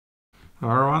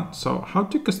Hello everyone, so how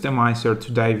to customize your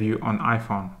Today view on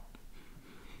iPhone?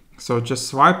 So just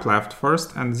swipe left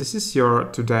first and this is your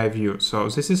Today view. So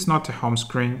this is not a home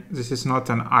screen, this is not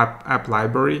an app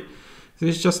library.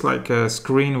 This is just like a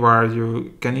screen where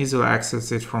you can easily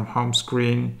access it from home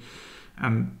screen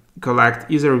and collect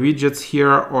either widgets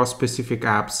here or specific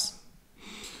apps.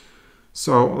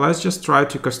 So let's just try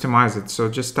to customize it. So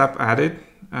just tap edit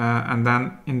and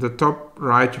then in the top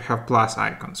right you have plus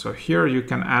icon. So here you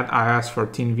can add iOS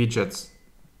 14 widgets.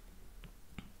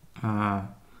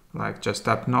 Like just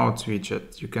tap notes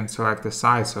widget. You can select the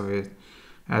size of it,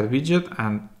 add widget,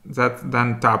 and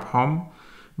then tap home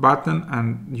button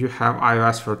and you have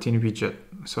iOS 14 widget.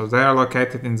 So they are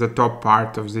located in the top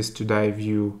part of this Today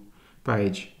view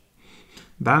page.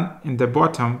 Then in the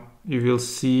bottom you will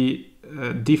see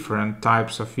different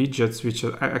types of widgets, which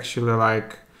are actually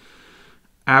like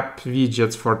app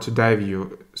widgets for Today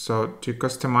view. So to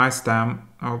customize them,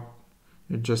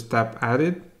 you just tap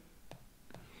edit,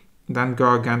 then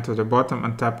go again to the bottom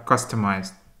and tap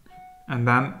customize, and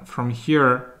then from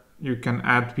here you can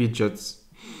add widgets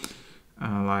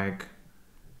like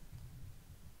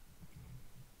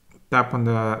tap on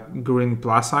the green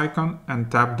plus icon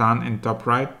and tap done in top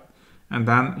right, and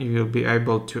then you will be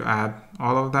able to add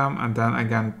all of them, and then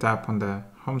again tap on the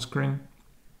home screen,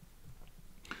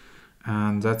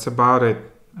 and that's about it.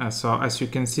 So as you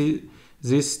can see,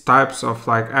 these types of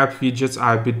like app widgets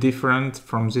are a bit different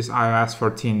from this iOS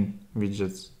 14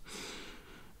 widgets.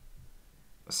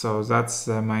 So that's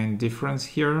the main difference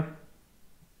here.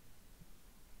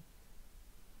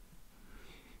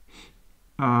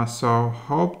 So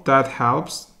hope that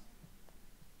helps.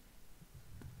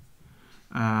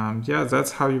 Yeah,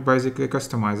 that's how you basically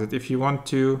customize it. If you want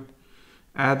to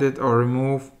add it or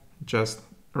remove, just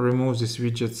remove these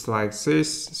widgets like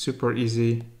this, super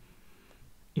easy.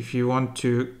 If you want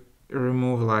to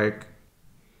remove like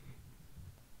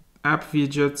app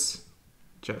widgets,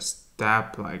 just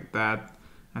tap like that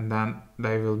and then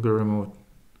they will be removed.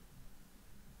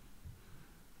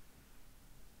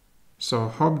 So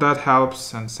hope that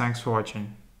helps and thanks for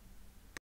watching.